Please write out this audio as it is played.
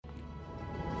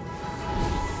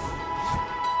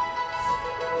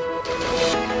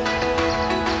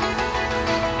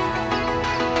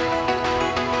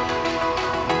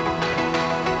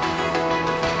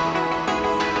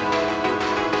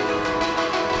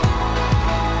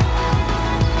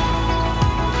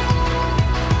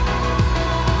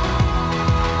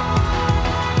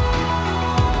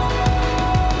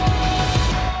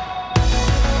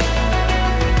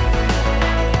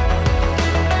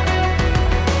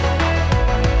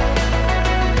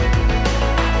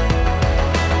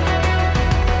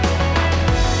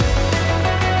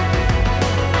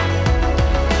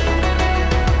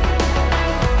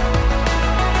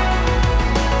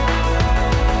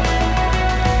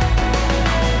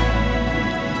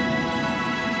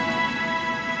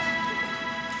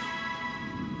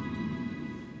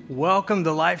Welcome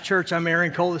to Life Church. I'm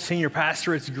Aaron Cole, the senior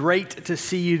pastor. It's great to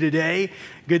see you today.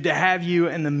 Good to have you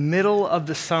in the middle of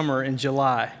the summer in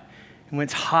July. And when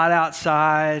it's hot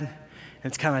outside, and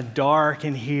it's kind of dark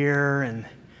in here, and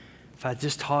if I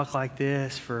just talk like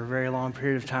this for a very long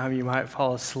period of time, you might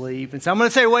fall asleep. And so I'm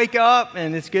going to say wake up,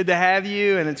 and it's good to have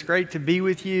you, and it's great to be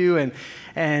with you. And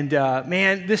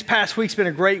man, this past week's been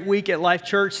a great week at Life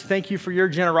Church. Thank you for your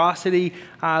generosity.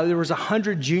 There was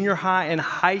 100 junior high and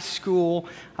high school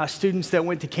students that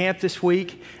went to camp this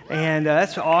week, and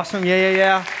that's awesome.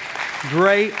 Yeah.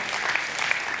 Great.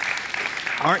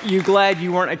 Aren't you glad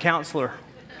you weren't a counselor?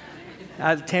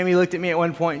 Tammy looked at me at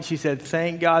one point and she said,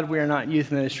 "Thank God we are not in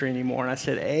youth ministry anymore." And I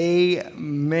said,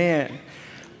 "Amen."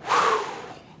 Whew.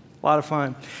 A lot of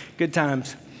fun. Good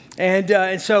times.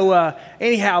 And so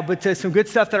anyhow, but some good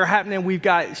stuff that are happening. We've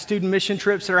got student mission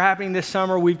trips that are happening this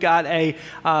summer. We've got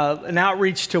an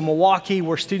outreach to Milwaukee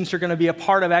where students are going to be a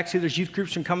part of. Actually, there's youth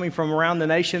groups coming from around the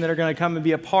nation that are going to come and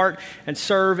be a part and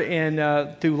serve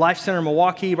through Life Center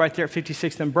Milwaukee right there at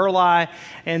 56th and Burleigh.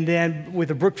 And then with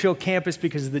the Brookfield campus,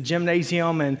 because of the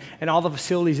gymnasium and all the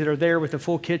facilities that are there with the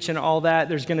full kitchen, all that,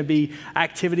 there's going to be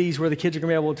activities where the kids are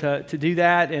going to be able to do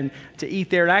that and to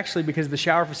eat there. And actually, because of the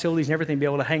shower facilities and everything, be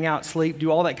able to hang out, sleep,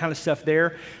 do all that kind of stuff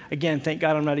there. Again, thank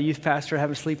God I'm not a youth pastor,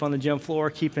 having to sleep on the gym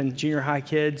floor, keeping junior high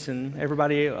kids and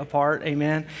everybody apart.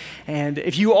 Amen. And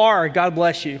if you are, God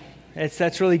bless you.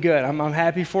 That's really good. I'm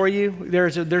happy for you.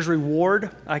 There's reward.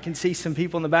 I can see some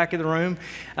people in the back of the room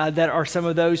that are some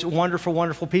of those wonderful,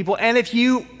 wonderful people. And if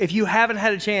you haven't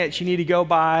had a chance, you need to go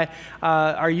by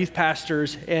our youth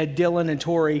pastors, Dylan and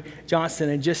Tori Johnston,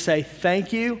 and just say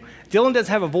thank you. Dylan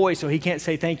doesn't have a voice, so he can't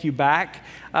say thank you back.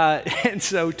 And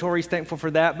so Tori's thankful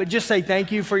for that. But just say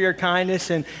thank you for your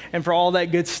kindness and for all that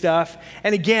good stuff.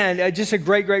 And again, just a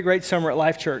great, great, great summer at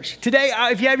Life Church. Today,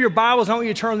 if you have your Bibles, I want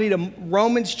you to turn with me to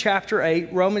Romans chapter 8.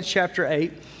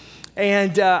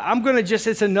 And I'm going to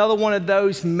it's another one of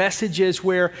those messages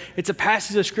where it's a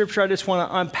passage of Scripture I just want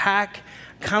to unpack,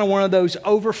 kind of one of those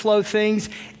overflow things.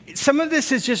 Some of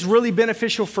this is just really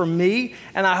beneficial for me,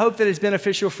 and I hope that it's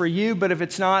beneficial for you, but if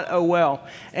it's not, oh well.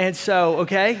 And so,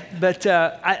 okay, but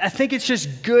I think it's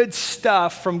just good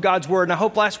stuff from God's Word, and I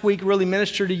hope last week really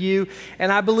ministered to you,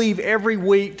 and I believe every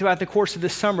week throughout the course of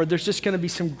this summer, there's just going to be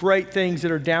some great things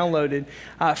that are downloaded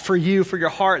for you, for your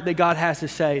heart, that God has to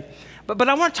say. But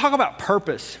I want to talk about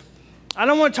purpose. I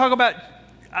don't want to talk about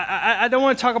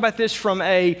this from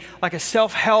a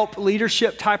self-help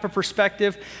leadership type of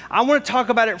perspective. I want to talk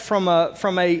about it from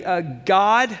a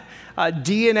God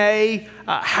DNA,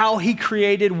 how He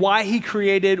created, why He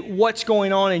created, what's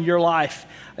going on in your life,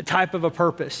 a type of a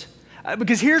purpose.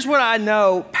 Because here's what I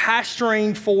know,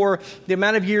 pastoring for the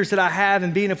amount of years that I have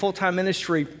and being in full-time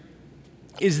ministry,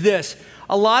 is this.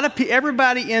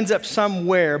 Everybody ends up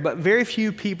somewhere, but very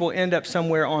few people end up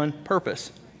somewhere on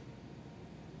purpose.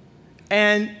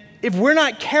 And if we're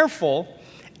not careful,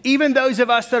 even those of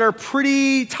us that are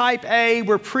pretty type A,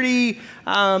 we're pretty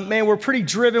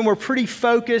driven, we're pretty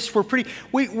focused,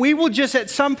 we will just at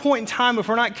some point in time, if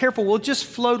we're not careful, we'll just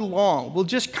float along. We'll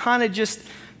just kind of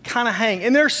hang.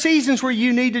 And there are seasons where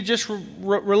you need to just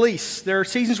release. There are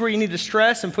seasons where you need to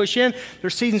stress and push in. There are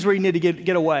seasons where you need to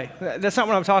get away. That's not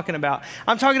what I'm talking about.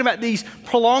 I'm talking about these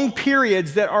prolonged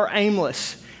periods that are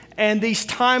aimless. And these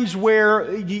times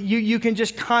where you can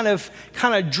just kind of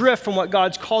drift from what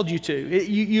God's called you to.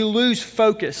 You lose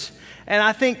focus. And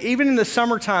I think even in the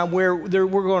summertime where we're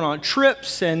going on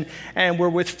trips and we're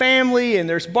with family and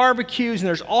there's barbecues and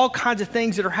there's all kinds of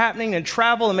things that are happening and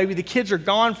travel, and maybe the kids are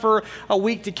gone for a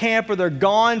week to camp, or they're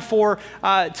gone for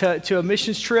to a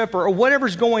missions trip, or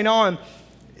whatever's going on,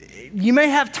 you may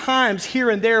have times here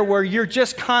and there where you're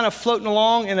just kind of floating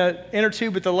along in an inner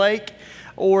tube at the lake,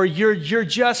 or you're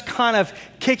just kind of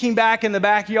kicking back in the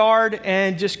backyard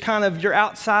and just kind of you're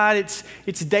outside,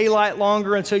 it's daylight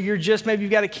longer, and so maybe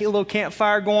you've got a little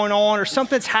campfire going on, or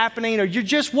something's happening, or you're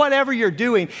just whatever you're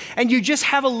doing, and you just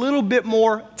have a little bit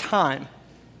more time.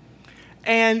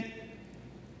 And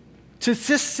to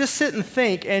just sit and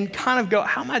think and kind of go,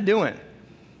 how am I doing?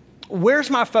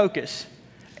 Where's my focus?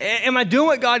 Am I doing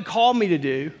what God called me to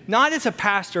do? Not as a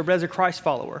pastor, but as a Christ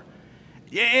follower.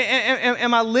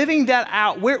 Am I living that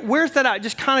out? Where's that out?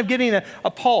 Just kind of getting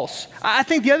a pulse. I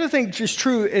think the other thing which is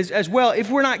true is as well, if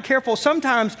we're not careful,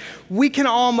 sometimes we can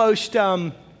almost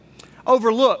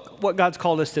overlook what God's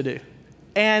called us to do.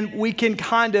 And we can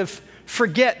kind of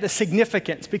forget the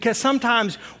significance, because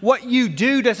sometimes what you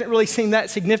do doesn't really seem that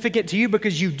significant to you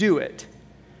because you do it.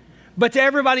 But to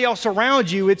everybody else around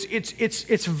you,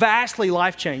 it's vastly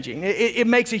life-changing. It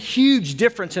makes a huge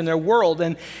difference in their world.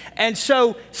 And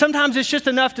so sometimes it's just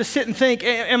enough to sit and think,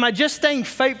 am I just staying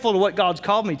faithful to what God's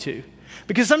called me to?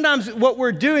 Because sometimes what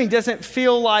we're doing doesn't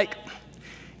feel like,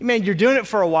 man, you're doing it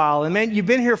for a while, and man, you've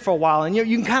been here for a while, and you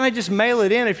can kind of just mail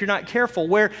it in if you're not careful,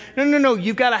 where, no,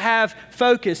 you've got to have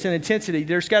focus and intensity.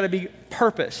 There's got to be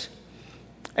purpose.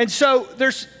 And so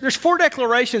there's 4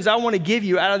 declarations I want to give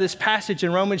you out of this passage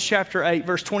in Romans chapter 8,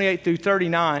 verse 28 through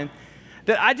 39,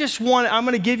 that I'm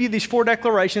going to give you these 4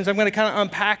 declarations. I'm going to kind of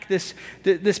unpack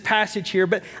this passage here,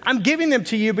 but I'm giving them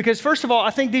to you because, first of all, I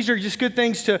think these are just good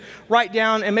things to write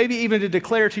down and maybe even to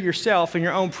declare to yourself in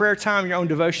your own prayer time, your own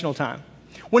devotional time,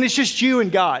 when it's just you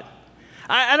and God.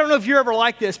 I don't know if you're ever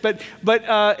like this, but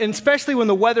and especially when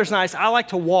the weather's nice, I like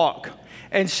to walk.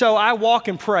 And so I walk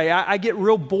and pray. I get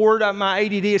real bored. My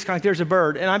ADD is kind of like there's a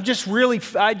bird. And I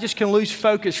just can lose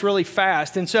focus really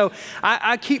fast. And so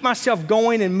I keep myself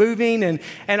going and moving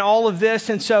and all of this.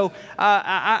 And so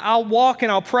I'll walk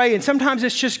and I'll pray. And sometimes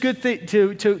it's just good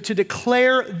to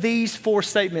declare these 4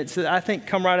 statements that I think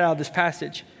come right out of this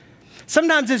passage.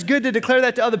 Sometimes it's good to declare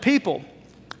that to other people.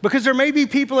 Because there may be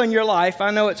people in your life, I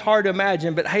know it's hard to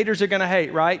imagine, but haters are going to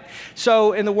hate, right?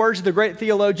 So in the words of the great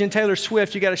theologian Taylor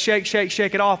Swift, you got to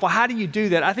shake it off. Well, how do you do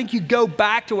that? I think you go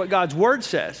back to what God's word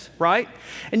says, right?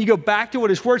 And you go back to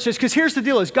what his word says, because here's the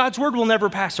deal is God's word will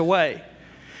never pass away.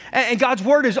 And God's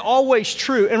word is always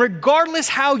true. And regardless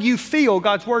how you feel,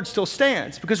 God's word still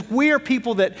stands, because we are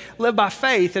people that live by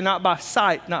faith and not by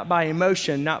sight, not by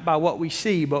emotion, not by what we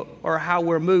see, or how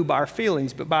we're moved by our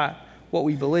feelings, but by what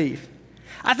we believe.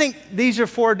 I think these are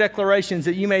 4 declarations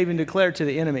that you may even declare to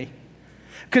the enemy.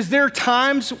 Because there are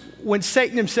times when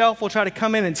Satan himself will try to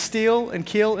come in and steal and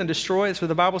kill and destroy. That's what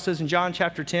the Bible says in John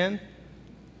chapter 10.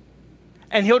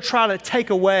 And he'll try to take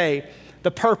away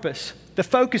the purpose, the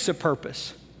focus of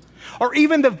purpose, or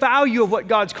even the value of what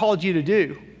God's called you to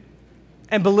do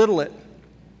and belittle it.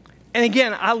 And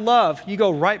again, you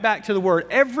go right back to the word.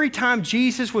 Every time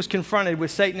Jesus was confronted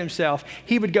with Satan himself,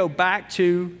 he would go back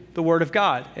to the word of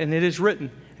God. And it is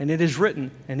written, and it is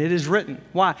written, and it is written.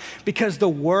 Why? Because the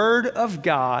word of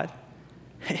God,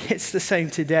 it's the same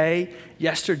today,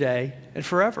 yesterday, and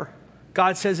forever.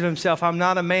 God says of himself, I'm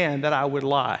not a man that I would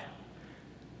lie.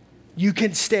 You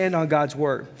can stand on God's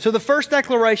word. So the first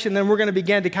declaration, then we're going to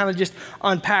begin to kind of just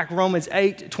unpack Romans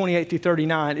 8, 28 through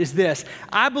 39, is this.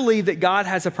 I believe that God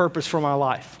has a purpose for my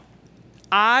life.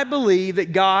 I believe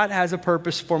that God has a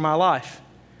purpose for my life.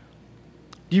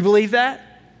 Do you believe that?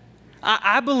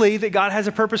 I believe that God has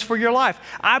a purpose for your life.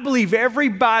 I believe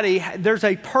there's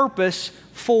a purpose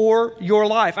for your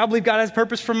life. I believe God has a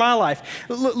purpose for my life.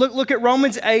 Look at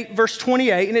Romans 8, verse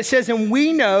 28, and it says, and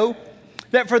we know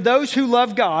that for those who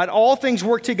love God, all things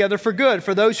work together for good,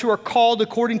 for those who are called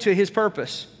according to his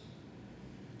purpose.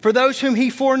 For those whom he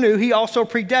foreknew, he also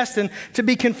predestined to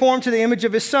be conformed to the image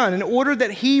of his Son, in order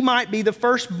that he might be the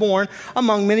firstborn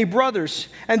among many brothers.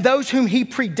 And those whom he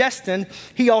predestined,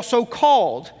 he also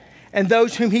called. And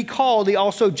those whom he called, he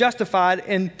also justified.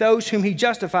 And those whom he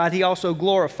justified, he also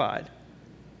glorified.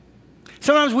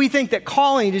 Sometimes we think that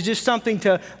calling is just something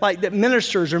that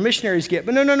ministers or missionaries get.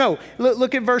 But no.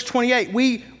 Look at verse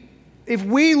 28. If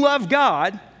we love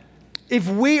God, if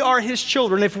we are his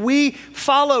children, if we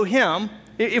follow him,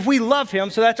 if we love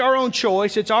him, so that's our own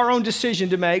choice, it's our own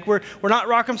decision to make. We're not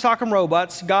rock'em sock'em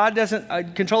robots. God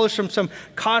doesn't control us from some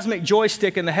cosmic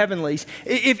joystick in the heavenlies.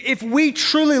 If we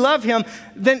truly love him,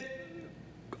 then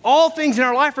all things in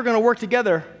our life are going to work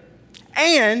together.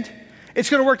 And it's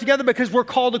going to work together because we're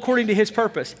called according to his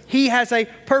purpose. He has a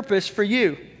purpose for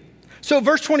you. So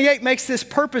verse 28 makes this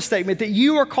purpose statement that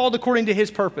you are called according to his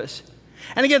purpose.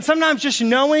 And again, sometimes just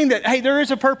knowing that, hey, there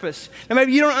is a purpose. Now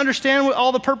maybe you don't understand what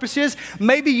all the purpose is.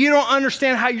 Maybe you don't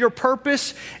understand how your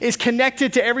purpose is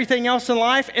connected to everything else in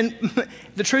life. And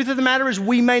the truth of the matter is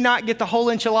we may not get the whole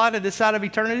enchilada this side of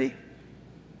eternity.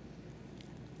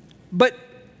 But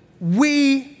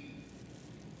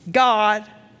God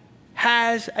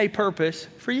has a purpose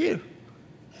for you.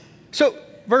 So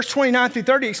verse 29 through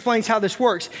 30 explains how this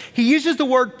works. He uses the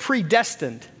word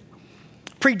predestined,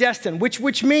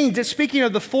 which means it's speaking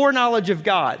of the foreknowledge of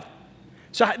God.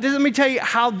 So let me tell you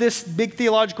how this big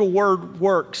theological word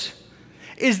works,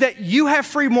 is that you have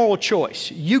free moral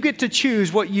choice. You get to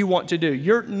choose what you want to do.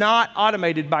 You're not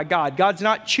automated by God. God's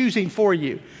not choosing for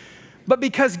you. But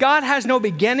because God has no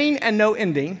beginning and no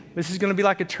ending, this is going to be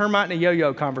like a termite and a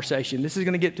yo-yo conversation. This is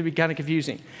going to get to be kind of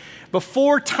confusing.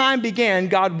 Before time began,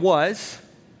 God was.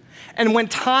 And when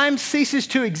time ceases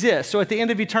to exist, so at the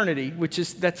end of eternity,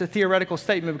 that's a theoretical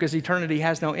statement because eternity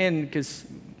has no end because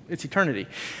it's eternity.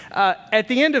 At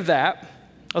the end of that,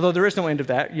 Although there is no end of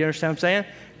that. You understand what I'm saying?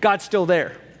 God's still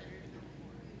there.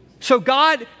 So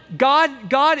God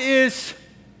is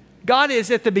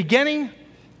at the beginning,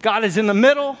 God is in the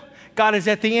middle, God is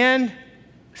at the end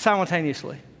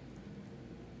simultaneously.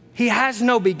 He has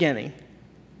no beginning.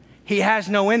 He has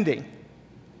no ending.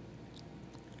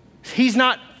 He's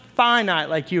not finite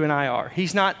like you and I are.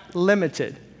 He's not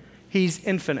limited. He's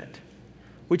infinite,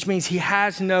 which means he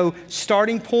has no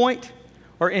starting point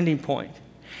or ending point.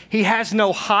 He has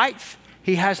no height.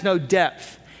 He has no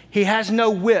depth. He has no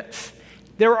width.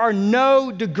 There are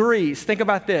no degrees. Think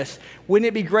about this. Wouldn't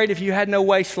it be great if you had no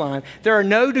waistline? There are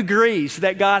no degrees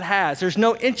that God has. There's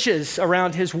no inches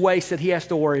around his waist that he has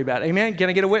to worry about. Amen? Can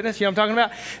I get a witness? You know what I'm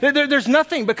talking about? There's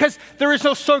nothing, because there is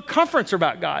no circumference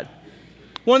about God.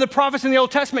 One of the prophets in the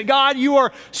Old Testament, God, you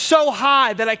are so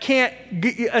high that I can't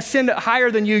ascend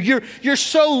higher than you. You're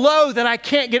so low that I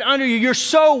can't get under you. You're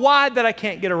so wide that I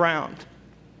can't get around.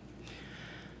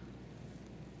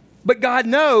 But God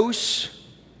knows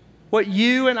what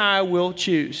you and I will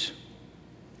choose.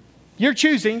 You're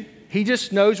choosing. He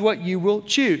just knows what you will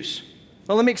choose.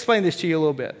 Well, let me explain this to you a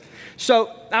little bit.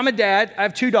 So I'm a dad. I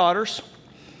have 2 daughters.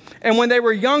 And when they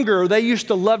were younger, they used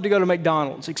to love to go to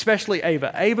McDonald's, especially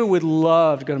Ava. Ava would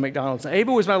love to go to McDonald's.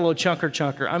 Ava was my little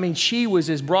chunker. I mean, she was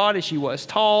as broad as she was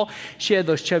tall. She had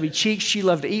those chubby cheeks. She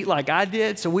loved to eat like I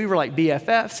did. So we were like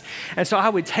BFFs. And so I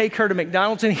would take her to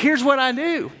McDonald's. And here's what I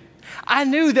knew. I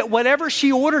knew that whatever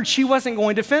she ordered, she wasn't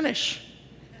going to finish.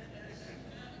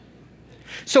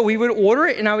 So we would order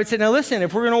it, and I would say, now listen,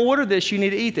 if we're going to order this, you need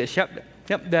to eat this.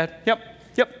 Yep, Dad. Yep,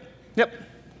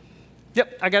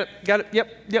 I got it,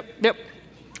 yep.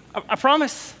 I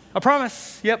promise,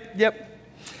 yep.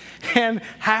 And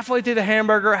halfway through the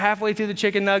hamburger, halfway through the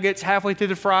chicken nuggets, halfway through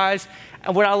the fries,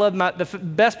 and what I loved, the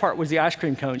best part was the ice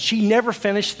cream cones. She never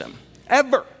finished them.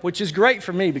 Ever, which is great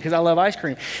for me because I love ice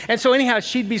cream. And so anyhow,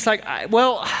 she'd be like,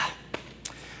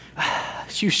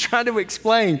 she was trying to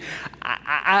explain,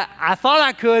 I thought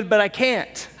I could, but I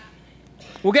can't.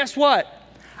 Well, guess what?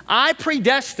 I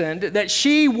predestined that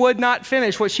she would not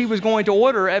finish what she was going to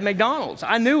order at McDonald's.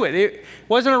 I knew it. It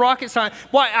wasn't a rocket science.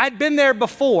 Well, I'd been there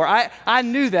before. I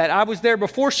knew that. I was there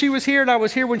before she was here, and I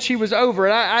was here when she was over.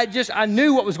 And I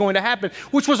knew what was going to happen,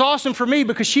 which was awesome for me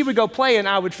because she would go play and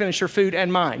I would finish her food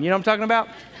and mine. You know what I'm talking about?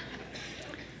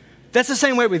 That's the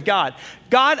same way with God.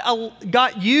 God,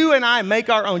 you and I make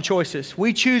our own choices.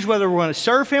 We choose whether we're going to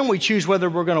serve him. We choose whether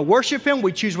we're going to worship him.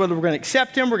 We choose whether we're going to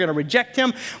accept him. We're going to reject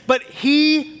him. But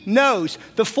he knows,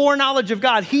 the foreknowledge of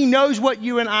God, he knows what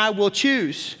you and I will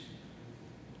choose.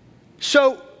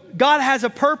 So God has a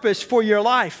purpose for your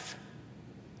life.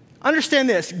 Understand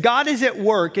this, God is at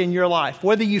work in your life.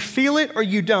 Whether you feel it or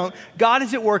you don't, God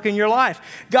is at work in your life.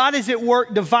 God is at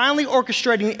work divinely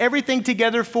orchestrating everything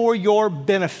together for your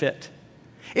benefit.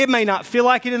 It may not feel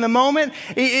like it in the moment.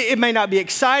 It may not be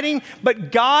exciting,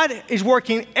 but God is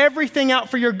working everything out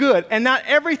for your good. And not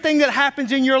everything that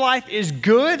happens in your life is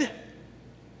good,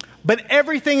 but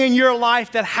everything in your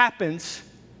life that happens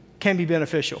can be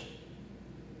beneficial.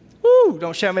 Woo,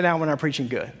 don't shut me down when I'm preaching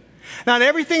good. Now,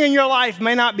 everything in your life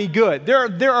may not be good.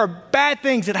 There are bad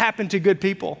things that happen to good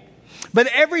people. But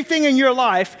everything in your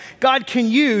life, God can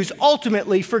use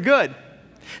ultimately for good.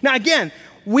 Now, again,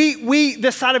 we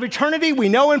this side of eternity, we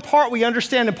know in part, we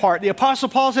understand in part. The Apostle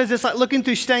Paul says it's like looking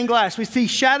through stained glass. We see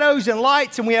shadows and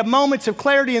lights, and we have moments of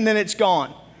clarity, and then it's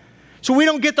gone. So we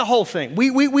don't get the whole thing.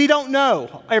 We don't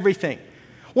know everything.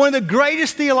 One of the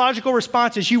greatest theological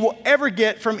responses you will ever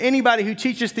get from anybody who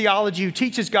teaches theology, who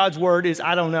teaches God's word, is,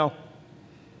 I don't know.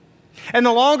 And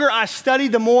the longer I study,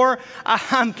 the more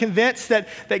I'm convinced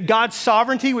that God's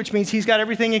sovereignty, which means he's got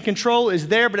everything in control, is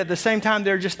there. But at the same time,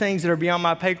 there are just things that are beyond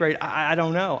my pay grade. I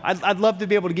don't know. I'd love to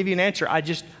be able to give you an answer. I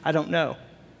don't know.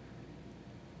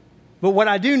 But what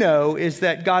I do know is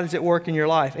that God is at work in your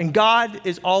life. And God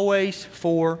is always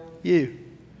for you.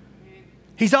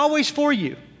 He's always for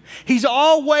you. He's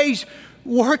always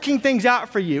working things out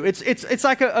for you. It's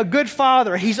like a good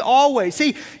father. He's always,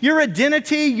 see, your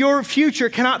identity, your future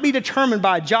cannot be determined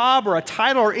by a job or a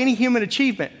title or any human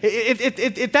achievement.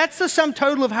 If that's the sum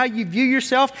total of how you view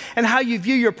yourself and how you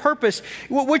view your purpose,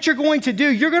 what you're going to do,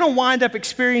 you're going to wind up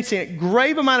experiencing a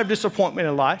grave amount of disappointment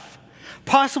in life,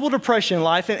 possible depression in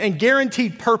life, and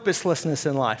guaranteed purposelessness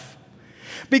in life.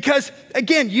 Because,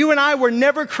 again, you and I were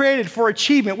never created for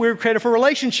achievement. We were created for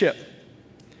relationship.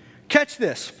 Catch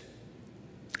this.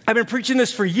 I've been preaching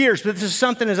this for years, but this is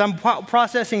something as I'm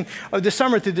processing this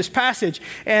summer through this passage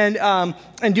and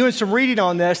doing some reading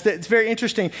on this that's very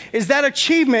interesting, is that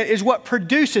achievement is what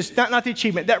produces, not the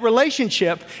achievement, that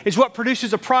relationship is what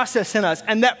produces a process in us.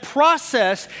 And that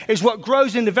process is what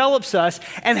grows and develops us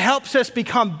and helps us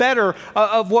become better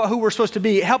of who we're supposed to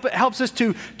be. It helps us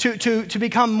to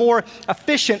become more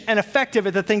efficient and effective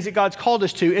at the things that God's called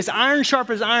us to. As iron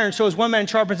sharpens iron, so as one man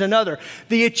sharpens another.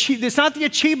 It's not the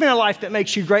achievement of life that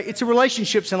makes you great. It's the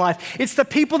relationships in life. It's the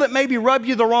people that maybe rub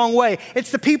you the wrong way. It's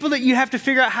the people that you have to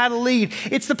figure out how to lead.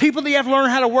 It's the people that you have to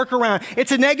learn how to work around. It's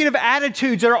the negative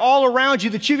attitudes that are all around you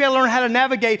that you've got to learn how to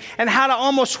navigate and how to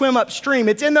almost swim upstream.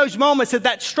 It's in those moments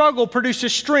that struggle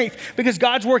produces strength because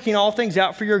God's working all things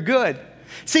out for your good.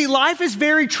 See, life is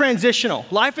very transitional.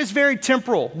 Life is very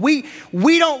temporal. We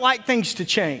don't like things to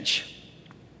change,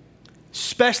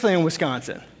 especially in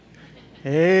Wisconsin.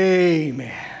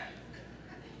 Amen.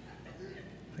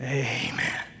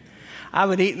 Amen. I've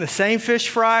been eating the same fish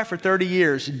fry for 30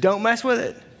 years. Don't mess with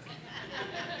it.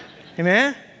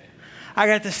 Amen? I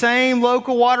got the same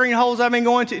local watering holes I've been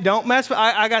going to. Don't mess with it.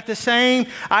 I got the same.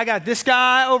 I got this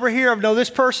guy over here. I know this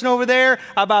person over there.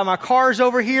 I buy my cars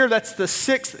over here. That's the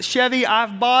 6th Chevy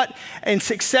I've bought in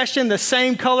succession, the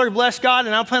same color, bless God,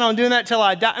 and I plan on doing that till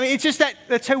I die. I mean, it's just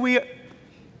that's who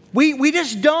we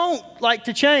just don't like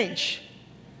to change.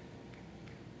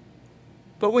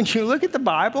 But when you look at the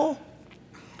Bible,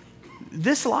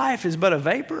 this life is but a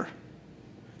vapor.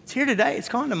 It's here today, it's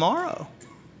gone tomorrow.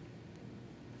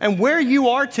 And where you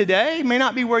are today may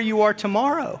not be where you are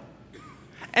tomorrow.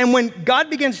 And when God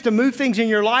begins to move things in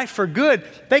your life for good,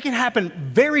 they can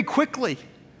happen very quickly,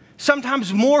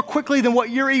 sometimes more quickly than what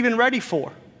you're even ready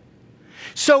for.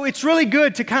 So it's really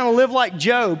good to kind of live like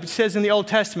Job. It says in the Old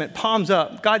Testament, palms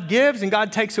up. God gives and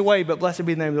God takes away, but blessed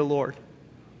be the name of the Lord.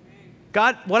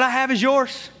 God, what I have is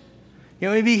yours. You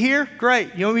want me to be here?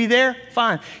 Great. You want me to be there?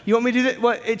 Fine. You want me to do that?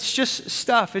 Well, it's just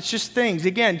stuff. It's just things.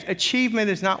 Again, achievement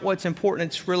is not what's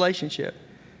important. It's relationship.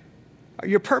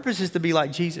 Your purpose is to be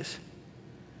like Jesus.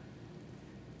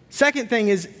 Second thing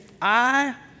is,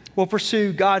 I will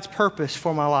pursue God's purpose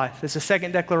for my life. It's the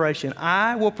second declaration.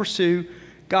 I will pursue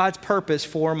God's purpose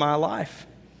for my life.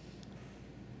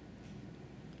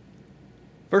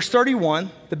 Verse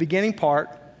 31, the beginning part,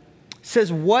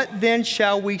 says, what then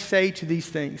shall we say to these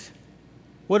things?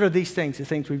 What are these things, the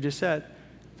things we've just said?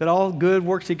 That all good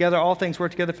works together, all things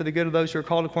work together for the good of those who are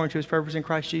called according to his purpose in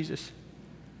Christ Jesus.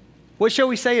 What shall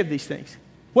we say of these things?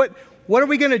 What are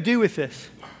we going to do with this?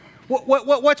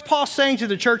 What's Paul saying to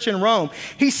the church in Rome?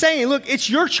 He's saying, look, it's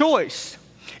your choice.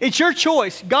 It's your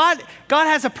choice. God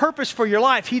has a purpose for your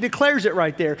life. He declares it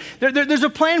right there. There's a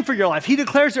plan for your life. He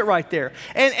declares it right there.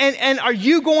 And are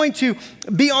you going to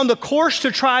be on the course to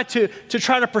try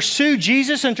to pursue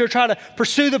Jesus and to try to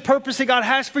pursue the purpose that God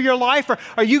has for your life? Or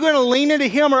are you going to lean into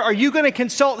him? Or are you going to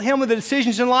consult him with the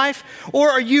decisions in life?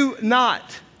 Or are you not?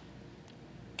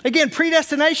 Again,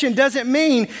 predestination doesn't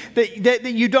mean that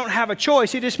you don't have a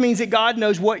choice. It just means that God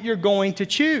knows what you're going to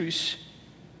choose.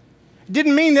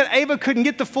 Didn't mean that Ava couldn't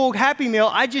get the full Happy Meal.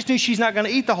 I just knew she's not going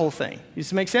to eat the whole thing. Does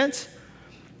this make sense?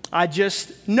 I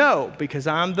just know because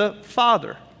I'm the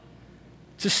Father.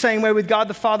 It's the same way with God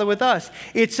the Father with us.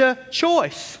 It's a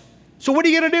choice. So what are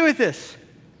you going to do with this?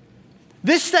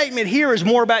 This statement here is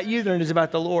more about you than it is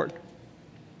about the Lord.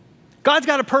 God's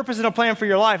got a purpose and a plan for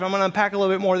your life. I'm going to unpack a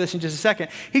little bit more of this in just a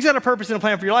second. He's got a purpose and a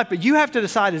plan for your life, but you have to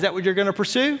decide, is that what you're going to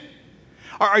pursue?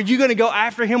 Are you going to go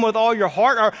after him with all your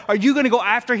heart? Or are you going to go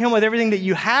after him with everything that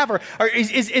you have? Or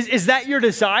is that your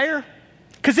desire?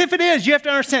 Because if it is, you have to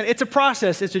understand, it's a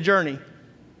process, it's a journey.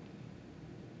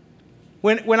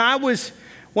 When I was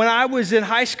in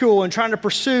high school and trying to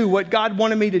pursue what God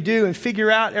wanted me to do and figure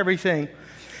out everything,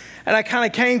 and I kind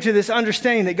of came to this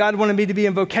understanding that God wanted me to be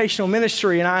in vocational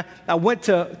ministry, and I went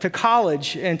to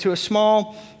college and to a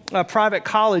small private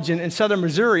college in southern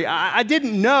Missouri. I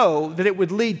didn't know that it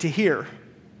would lead to here.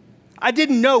 I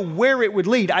didn't know where it would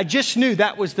lead. I just knew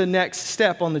that was the next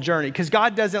step on the journey because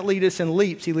God doesn't lead us in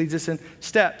leaps. He leads us in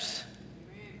steps.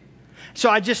 So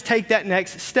I just take that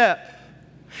next step.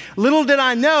 Little did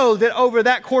I know that over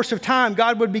that course of time,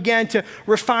 God would begin to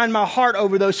refine my heart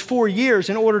over those 4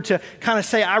 years in order to kind of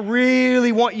say, I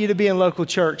really want you to be in local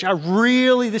church.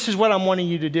 This is what I'm wanting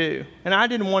you to do. And I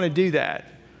didn't want to do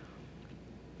that.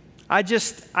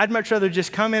 I'd much rather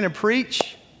just come in and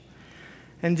preach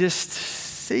and just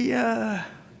see ya,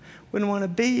 wouldn't want to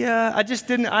be ya.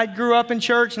 I grew up in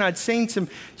church and I'd seen some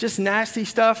just nasty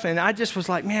stuff and I just was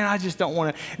like, man, I just don't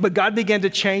want to. But God began to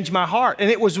change my heart. And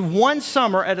it was one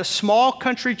summer at a small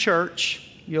country church.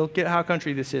 You'll get how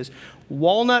country this is.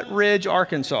 Walnut Ridge,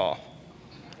 Arkansas.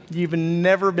 You've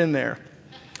never been there.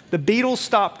 The Beatles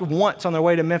stopped once on their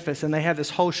way to Memphis, and they have this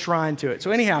whole shrine to it.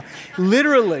 So anyhow,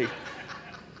 literally,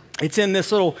 it's in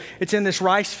this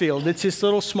rice field. It's this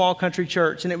little small country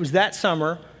church. And it was that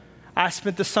summer, I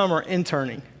spent the summer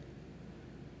interning.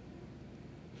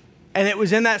 And it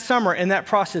was in that summer, in that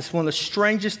process, one of the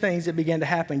strangest things that began to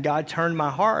happen. God turned my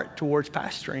heart towards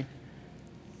pastoring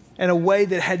in a way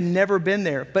that had never been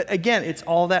there. But again, it's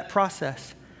all that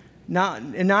process. Not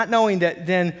knowing that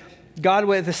then God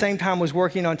at the same time was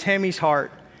working on Tammy's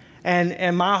heart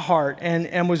and my heart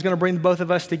and was going to bring both of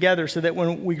us together so that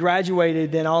when we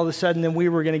graduated, then all of a sudden then we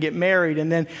were going to get married.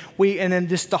 And then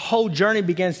just the whole journey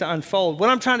begins to unfold. What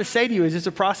I'm trying to say to you is it's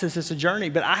a process, it's a journey,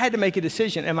 but I had to make a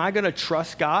decision. Am I going to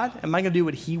trust God? Am I going to do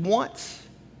what he wants?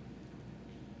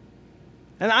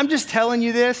 And I'm just telling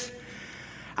you this.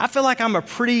 I feel like I'm a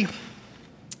pretty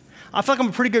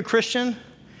good Christian.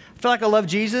 I feel like I love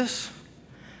Jesus.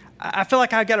 I feel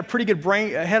like I got a pretty good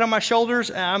head on my shoulders.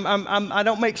 I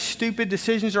don't make stupid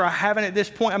decisions, or I haven't at this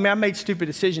point. I mean, I made stupid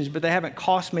decisions, but they haven't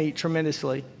cost me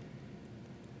tremendously.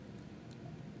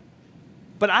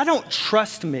 But I don't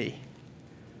trust me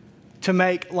to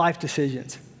make life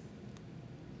decisions.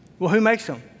 Well, who makes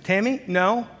them? Tammy?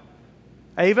 No.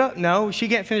 Ava? No. She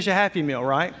can't finish a Happy Meal,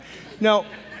 right? No.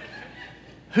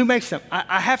 Who makes them?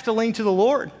 I have to lean to the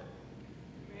Lord.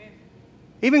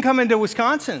 Even coming to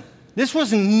Wisconsin, this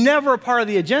was never a part of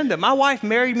the agenda. My wife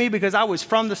married me because I was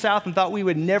from the South and thought we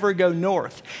would never go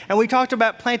north. And we talked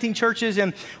about planting churches,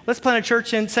 and let's plant a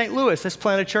church in St. Louis. Let's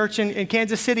plant a church in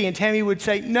Kansas City. And Tammy would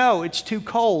say, no, it's too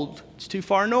cold. It's too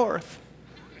far north.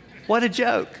 What a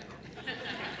joke.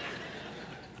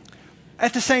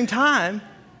 At the same time,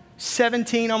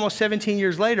 almost 17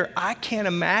 years later, I can't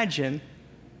imagine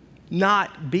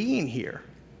not being here.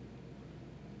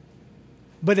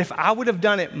 But if I would have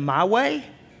done it my way,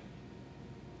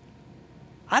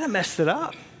 I'd have messed it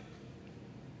up.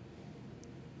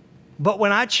 But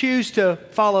when I choose to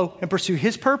follow and pursue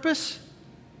his purpose,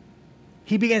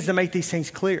 he begins to make these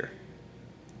things clear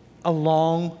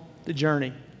along the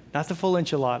journey, not the full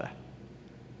enchilada.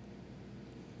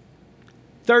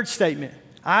 Third statement,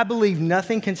 I believe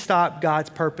nothing can stop God's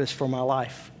purpose for my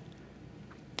life.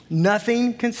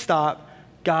 Nothing can stop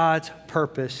God's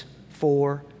purpose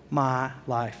for my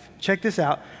life. Check this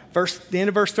out. The end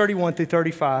of verse 31 through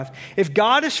 35. If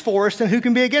God is for us, then who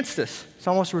can be against us? It's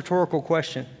almost a rhetorical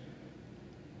question.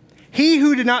 He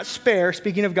who did not spare,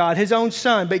 speaking of God, his own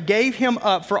son, but gave him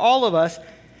up for all of us,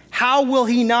 how will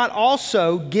he not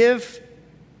also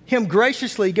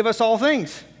graciously give us all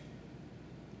things?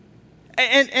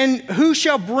 And who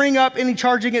shall bring up any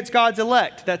charge against God's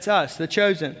elect? That's us, the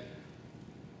chosen.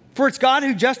 For it's God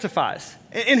who justifies.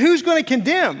 And who's going to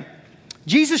condemn?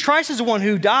 Jesus Christ is the one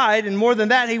who died, and more than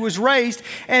that, he was raised,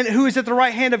 and who is at the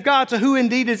right hand of God, so who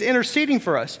indeed is interceding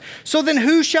for us. So then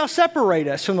who shall separate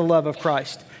us from the love of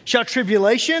Christ? Shall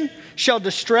tribulation, shall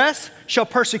distress, shall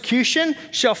persecution,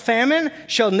 shall famine,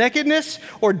 shall nakedness,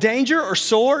 or danger, or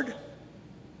sword?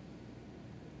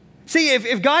 See,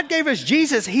 if God gave us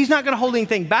Jesus, he's not going to hold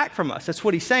anything back from us. That's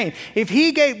what he's saying.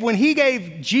 When he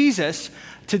gave Jesus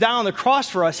to die on the cross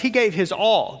for us, he gave his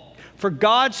all. For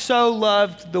God so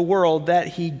loved the world that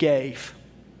he gave.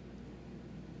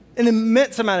 An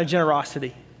immense amount of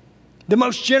generosity. The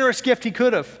most generous gift he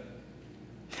could have.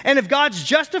 And if God's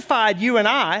justified you and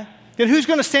I, then who's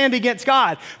going to stand against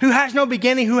God? Who has no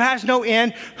beginning, who has no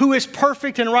end, who is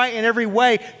perfect and right in every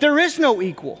way? There is no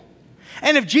equal.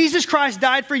 And if Jesus Christ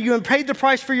died for you and paid the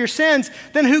price for your sins,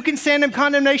 then who can stand in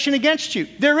condemnation against you?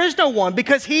 There is no one,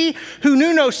 because he who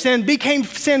knew no sin became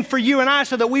sin for you and I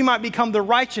so that we might become the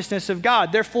righteousness of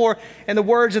God. Therefore, in the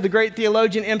words of the great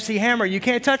theologian MC Hammer, you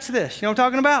can't touch this. You know what I'm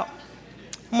talking about?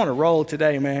 I'm on a roll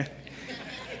today, man.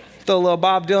 Throw a little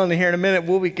Bob Dylan in here in a minute.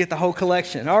 We'll get the whole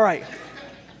collection. All right.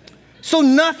 So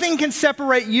nothing can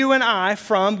separate you and I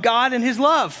from God and his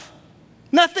love.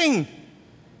 Nothing.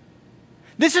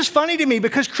 This is funny to me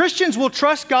because Christians will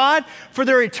trust God for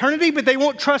their eternity, but they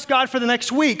won't trust God for the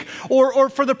next week or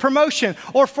for the promotion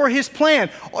or for his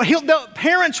plan.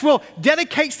 Parents will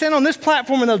dedicate sin on this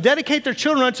platform and they'll dedicate their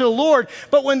children unto the Lord,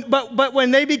 but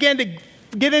when they begin to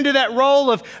get into that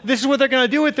role of this is what they're going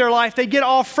to do with their life, they get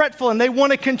all fretful and they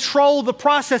want to control the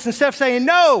process instead of saying,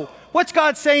 no, what's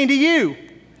God saying to you?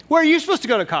 Where are you supposed to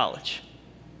go to college?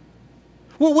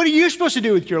 Well, what are you supposed to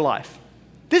do with your life?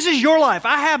 This is your life.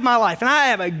 I have my life, and I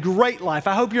have a great life.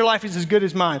 I hope your life is as good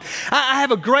as mine. I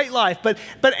have a great life, but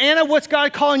Anna, what's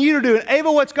God calling you to do? And Ava,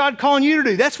 what's God calling you to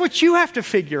do? That's what you have to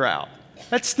figure out.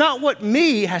 That's not what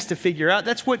me has to figure out.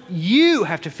 That's what you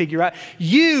have to figure out.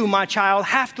 You, my child,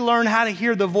 have to learn how to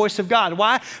hear the voice of God.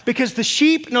 Why? Because the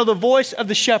sheep know the voice of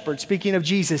the shepherd, speaking of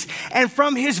Jesus. And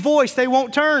from his voice, they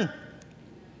won't turn.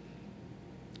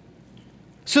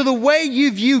 So the way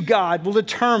you view God will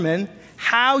determine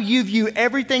how you view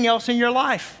everything else in your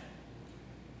life.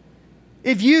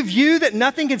 If you view that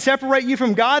nothing can separate you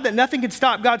from God, that nothing can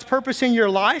stop God's purpose in your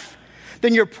life,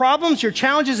 then your problems, your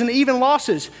challenges, and even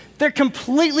losses, they are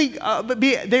completely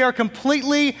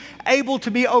able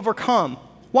to be overcome.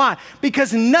 Why?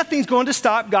 Because nothing's going to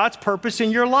stop God's purpose in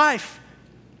your life.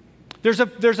 There's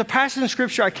a passage in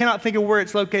Scripture, I cannot think of where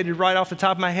it's located right off the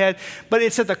top of my head, but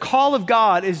it's that the call of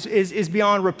God is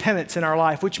beyond repentance in our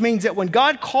life, which means that when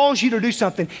God calls you to do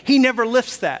something, he never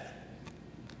lifts that.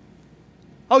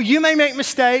 Oh, you may make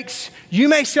mistakes, you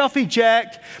may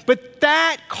self-eject, but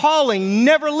that calling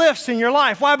never lifts in your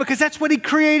life. Why? Because that's what he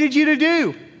created you to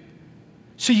do.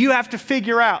 So you have to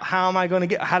figure out, how do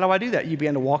I do that? You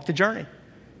begin to walk the journey.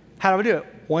 How do I do it?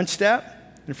 One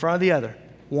step in front of the other.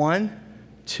 1,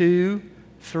 2,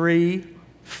 3,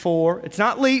 4. It's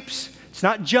not leaps, it's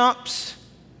not jumps.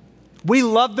 We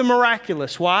love the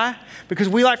miraculous. Why? Because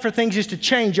we like for things just to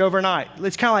change overnight.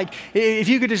 It's kind of like, if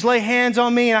you could just lay hands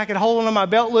on me and I could hold onto my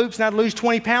belt loops and I'd lose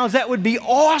 20 pounds, that would be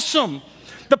awesome.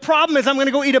 The problem is I'm going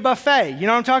to go eat a buffet. You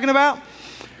know what I'm talking about?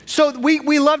 So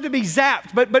we love to be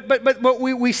zapped, but what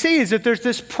we see is that there's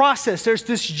this process, there's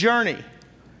this journey.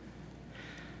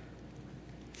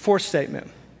 Fourth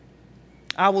statement,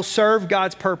 I will serve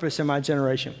God's purpose in my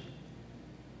generation.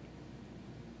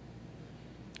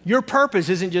 Your purpose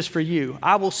isn't just for you.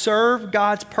 I will serve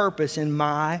God's purpose in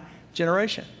my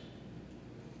generation.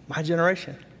 My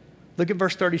generation. Look at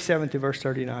verse 37 to verse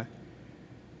 39.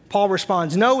 Paul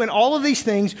responds, no, in all of these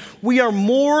things, we are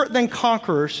more than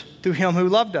conquerors through him who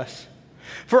loved us.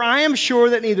 For I am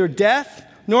sure that neither death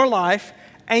nor life,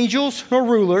 angels nor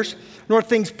rulers, nor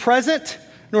things present,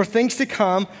 nor things to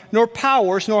come, nor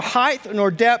powers, nor height,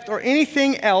 nor depth, or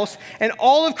anything else, and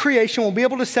all of creation will be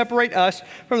able to separate us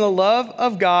from the love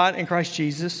of God in Christ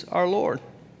Jesus our Lord.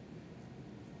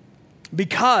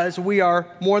 Because we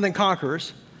are more than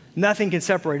conquerors, nothing can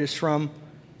separate us from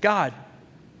God.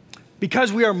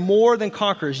 Because we are more than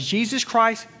conquerors, Jesus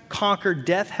Christ conquered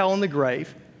death, hell, and the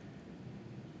grave.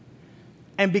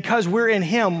 And because we're in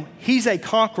him, he's a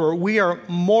conqueror. We are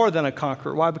more than a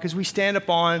conqueror. Why? Because we stand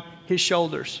upon his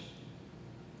shoulders.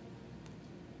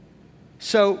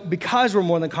 So because we're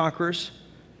more than conquerors,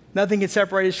 nothing can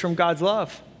separate us from God's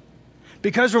love.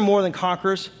 Because we're more than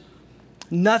conquerors,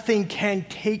 nothing can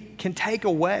take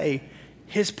away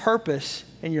his purpose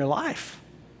in your life.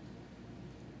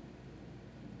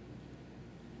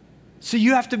 So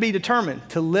you have to be determined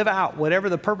to live out whatever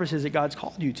the purpose is that God's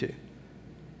called you to.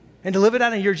 And to live it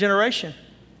out in your generation.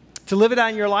 To live it out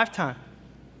in your lifetime.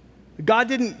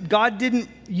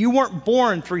 You weren't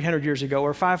born 300 years ago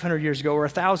or 500 years ago or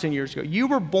 1,000 years ago. You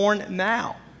were born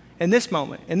now, in this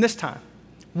moment, in this time.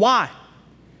 Why?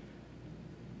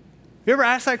 You ever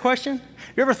asked that question?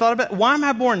 You ever thought about it? Why am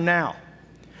I born now?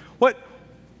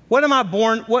 What am I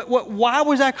born? Why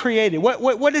was I created?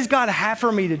 What does God have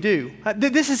for me to do?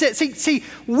 This is it. See,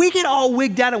 we get all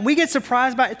wigged out and we get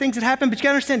surprised by things that happen, but you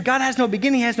got to understand, God has no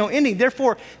beginning, has no ending.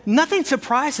 Therefore, nothing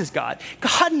surprises God.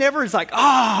 God never is like,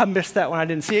 I missed that when I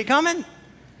didn't see it coming.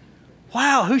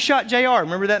 Wow, who shot JR?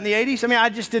 Remember that in the 80s? I mean, I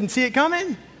just didn't see it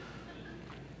coming.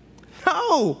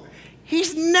 No,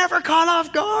 he's never caught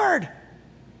off guard.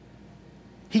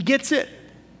 He gets it.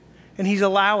 And he's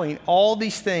allowing all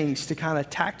these things to kind of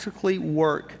tactically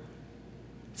work.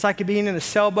 It's like being in a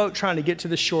sailboat trying to get to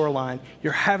the shoreline.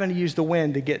 You're having to use the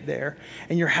wind to get there,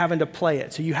 and you're having to play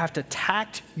it. So you have to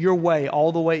tact your way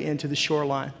all the way into the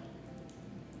shoreline.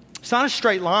 It's not a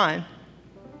straight line.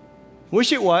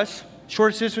 Wish it was.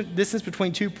 Shortest distance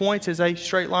between 2 points is a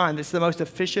straight line. That's the most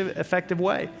efficient, effective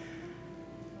way.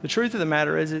 The truth of the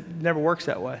matter is it never works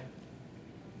that way.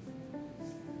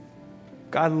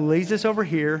 God leads us over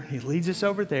here, he leads us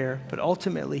over there, but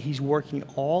ultimately he's working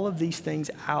all of these things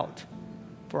out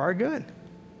for our good.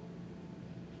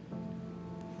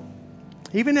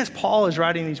 Even as Paul is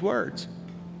writing these words,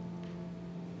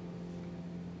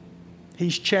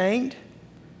 he's chained,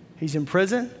 he's in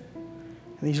prison,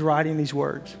 and he's writing these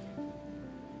words.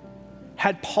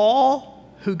 Had Paul,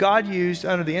 who God used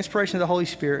under the inspiration of the Holy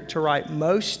Spirit to write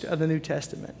most of the New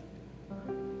Testament,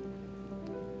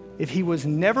 if he was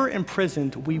never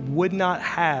imprisoned, we would not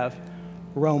have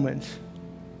Romans,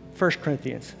 1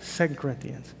 Corinthians, 2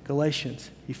 Corinthians,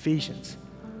 Galatians, Ephesians,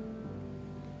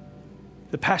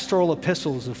 the pastoral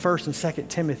epistles of 1 and 2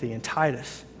 Timothy and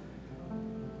Titus.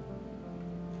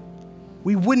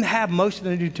 we wouldn't have most of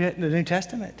the New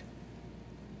Testament.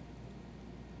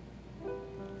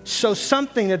 So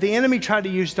something that the enemy tried to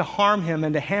use to harm him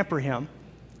and to hamper him,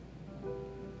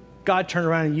 God turned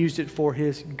around and used it for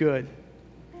his good.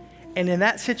 And in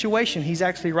that situation, he's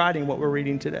actually writing what we're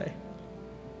reading today.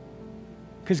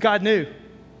 Because God knew.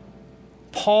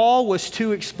 Paul was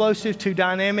too explosive, too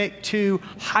dynamic, too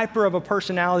hyper of a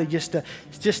personality just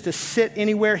to sit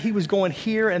anywhere. He was going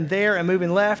here and there and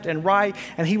moving left and right,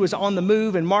 and he was on the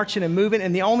move and marching and moving,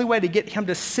 and the only way to get him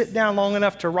to sit down long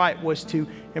enough to write was to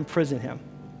imprison him.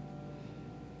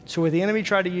 So what the enemy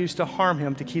tried to use to harm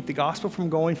him, to keep the gospel from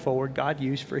going forward, God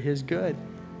used for his good.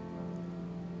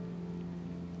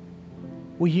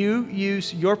 Will you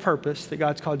use your purpose that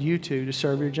God's called you to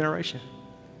serve your generation?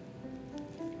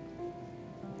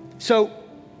 So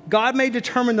God may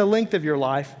determine the length of your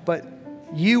life, but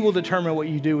you will determine what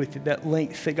you do with that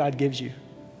length that God gives you.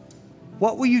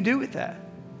 What will you do with that?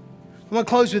 I'm going to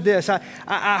close with this.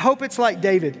 I hope it's like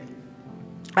David.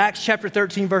 Acts chapter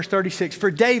 13, verse 36. For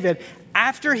David,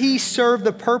 after he served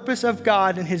the purpose of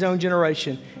God in his own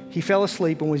generation, he fell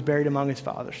asleep and was buried among his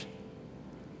fathers.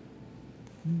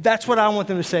 That's what I want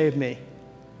them to say of me,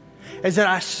 is that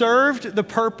I served the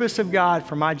purpose of God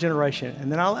for my generation,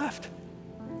 and then I left.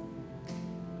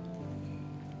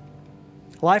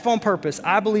 Life on purpose.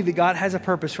 I believe that God has a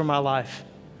purpose for my life.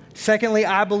 Secondly,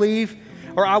 I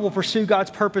will pursue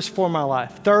God's purpose for my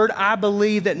life. Third, I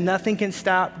believe that nothing can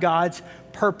stop God's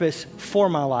purpose for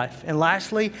my life. And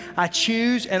lastly, I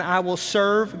choose and I will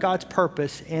serve God's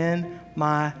purpose in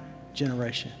my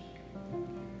generation.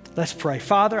 Let's pray.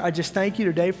 Father, I just thank you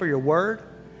today for your word.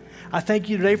 I thank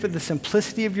you today for the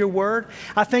simplicity of your word.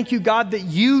 I thank you, God, that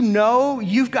you know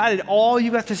you've got it all.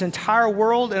 You've got this entire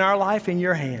world and our life in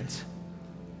your hands.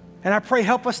 And I pray,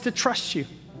 help us to trust you.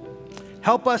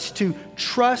 Help us to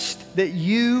trust that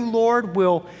you, Lord,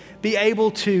 will be able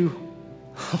to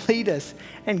lead us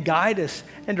and guide us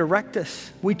and direct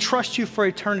us. We trust you for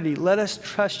eternity. Let us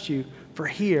trust you for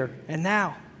here and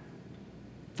now.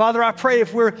 Father, I pray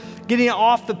if we're getting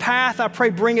off the path, I pray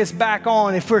bring us back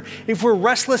on. If we're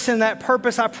restless in that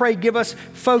purpose, I pray give us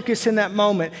focus in that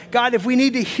moment. God, if we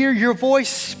need to hear your voice,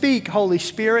 speak, Holy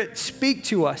Spirit, speak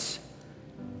to us.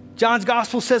 John's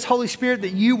gospel says, Holy Spirit,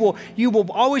 that you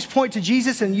will always point to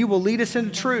Jesus and you will lead us into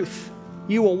truth.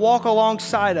 You will walk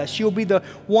alongside us. You'll be the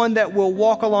one that will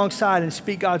walk alongside and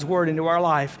speak God's word into our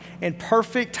life. In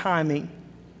perfect timing,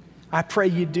 I pray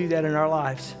you do that in our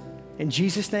lives. In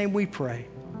Jesus' name we pray.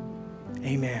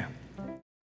 Amen.